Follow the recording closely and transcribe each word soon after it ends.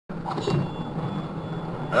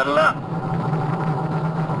Huddle up!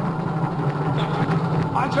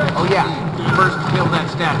 Oh yeah, first kill that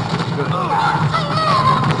statue. Good.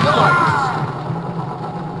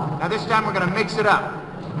 Now this time we're gonna mix it up.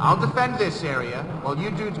 I'll defend this area, while you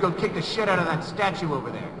dudes go kick the shit out of that statue over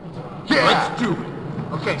there. Yeah! Let's do it!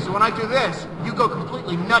 Okay, so when I do this, you go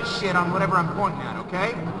completely nut shit on whatever I'm pointing at,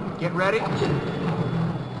 okay? Get ready?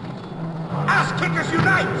 Ass Kickers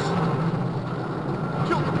Unite!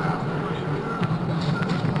 Kill the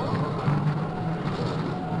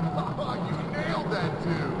You nailed that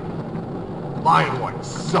dude! Lion White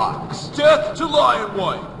sucks. Death to Lion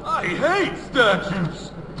White! I hate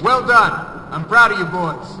statues! Well done. I'm proud of you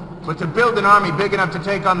boys. But to build an army big enough to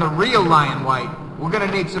take on the real Lion White, we're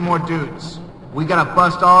gonna need some more dudes. We gotta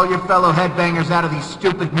bust all your fellow headbangers out of these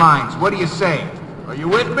stupid mines. What do you say? Are you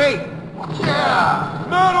with me? Yeah!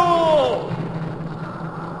 Metal!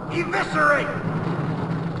 Eviscerate!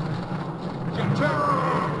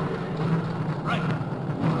 Right.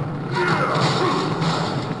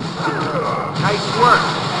 Nice work.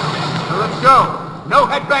 Now let's go. No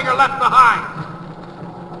headbanger left behind.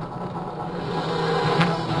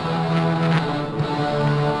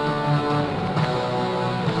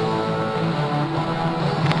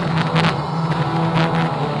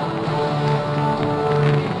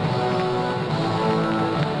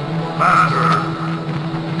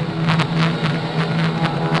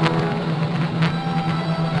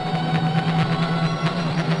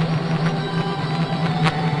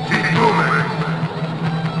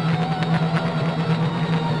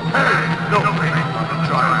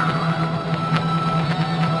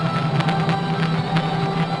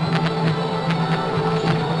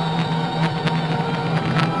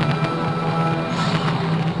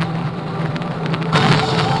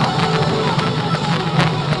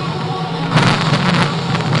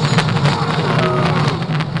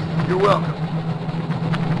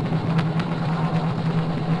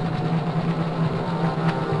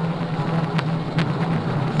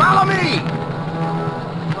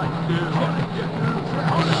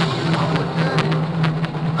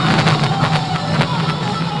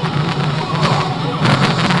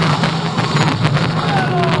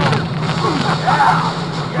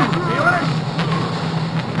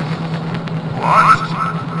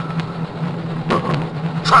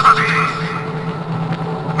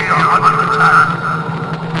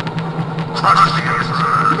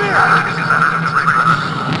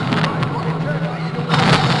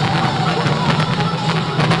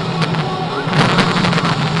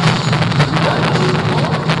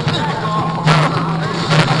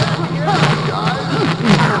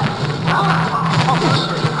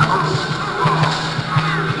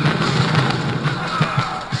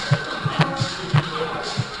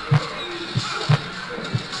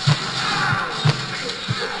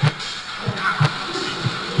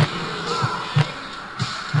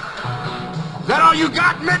 You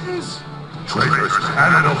got mittens? Traitors,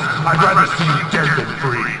 animals, I'd rather see you dead than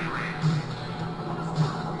free.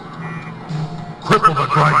 Cripple the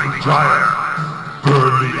grinding giant.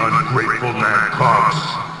 Burn the ungrateful man cubs.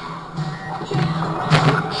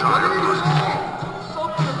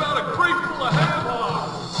 Something about a crate full of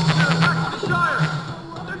ham-hogs. They're attacking the Shire.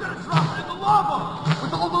 They're gonna drop it in the lava.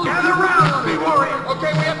 With all those Gather round, me warrior.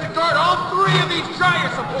 Okay, we have to guard all 3 of these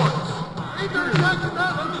Shire supports. Either attack them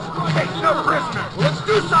out and destroy Take no prisoners. Well, let's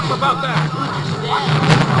do something about that. You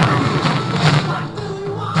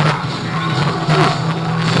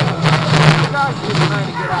guys are trying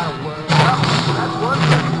to get out of work. That's one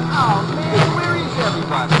thing. Oh man, where is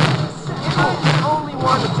everybody? Am I the only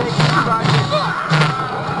one to take the project?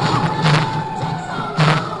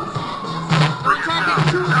 They're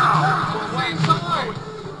attacking 2 supports on the same side.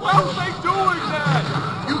 Why are they doing that?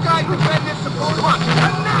 You guys defend this support.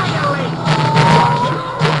 Annihilate!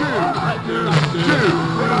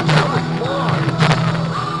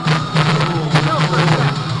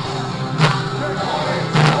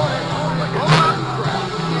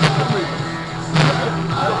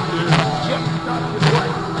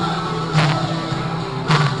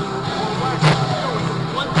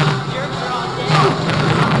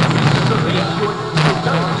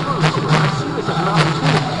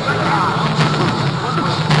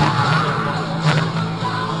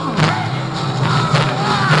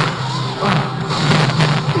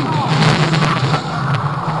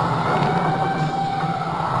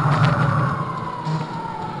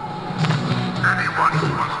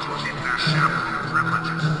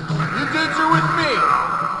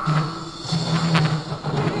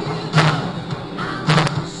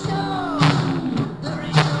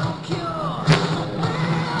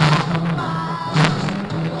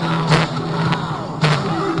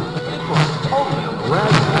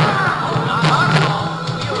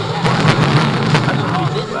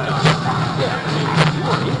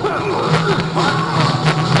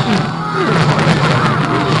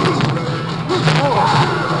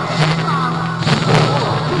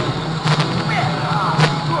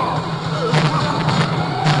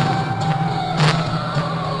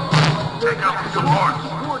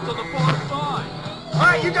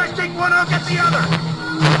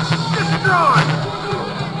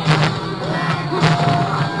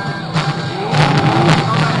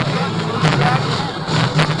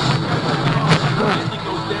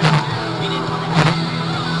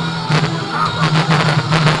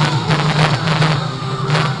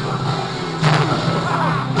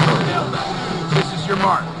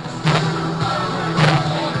 mark.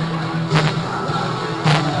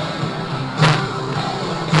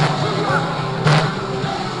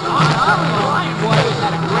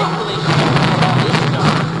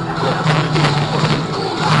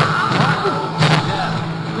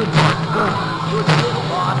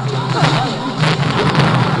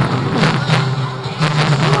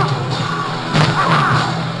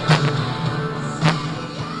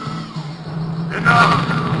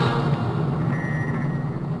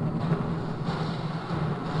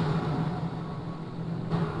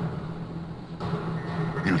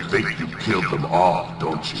 You think you killed them all,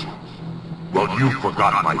 don't you? Well, you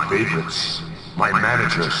forgot my favorites. My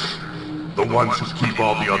managers. The ones who keep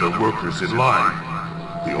all the other workers in line.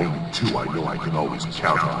 The only two I know I can always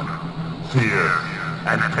count on. Fear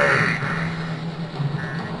and pain.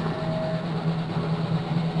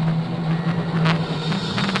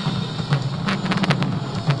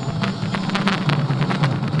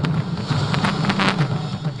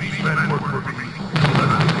 These men work for me.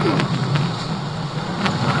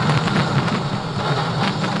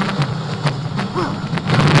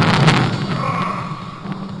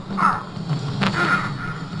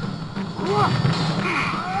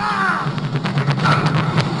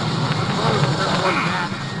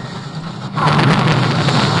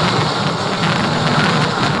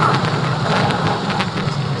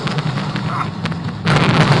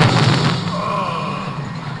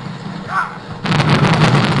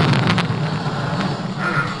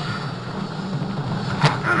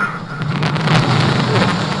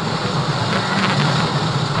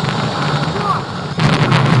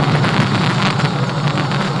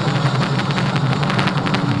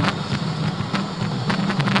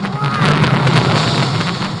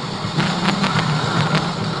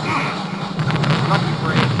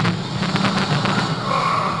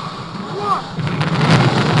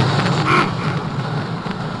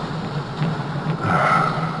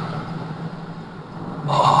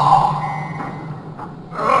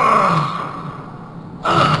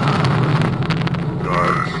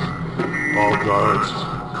 All guards,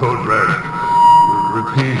 code red.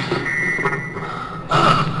 Repeat.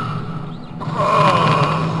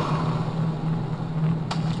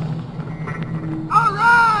 All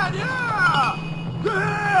right, yeah!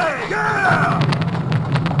 Hey, yeah!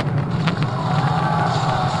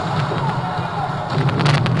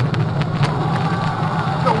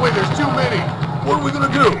 No way, there's too many. What are we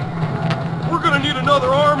gonna do? We're gonna need another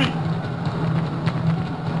army.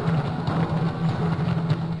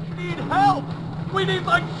 Help! We need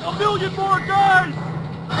like 1 million more guys!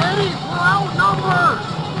 Eddie, we're outnumbered!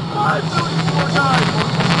 5 million more guys!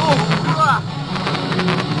 Oh, crap!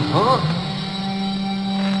 Huh?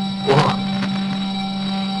 What?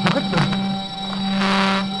 What the?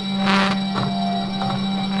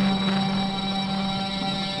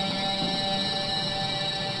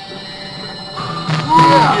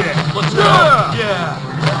 Yeah! Let's go! Yeah!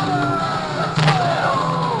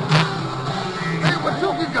 Hey, what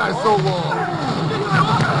took you guys so long?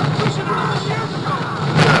 We should have done this years ago!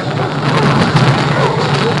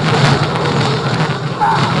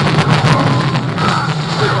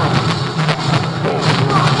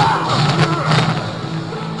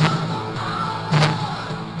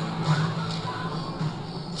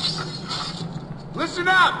 Listen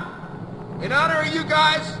up! In honor of you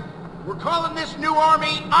guys, we're calling this new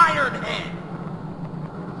army Ironhead.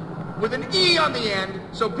 With an E on the end,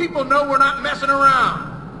 so people know we're not messing around.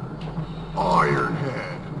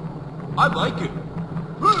 Ironhead. I like it.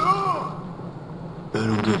 I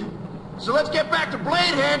don't get it. So let's get back to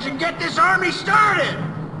Blade Hands and get this army started!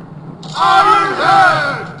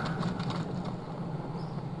 Ironhead!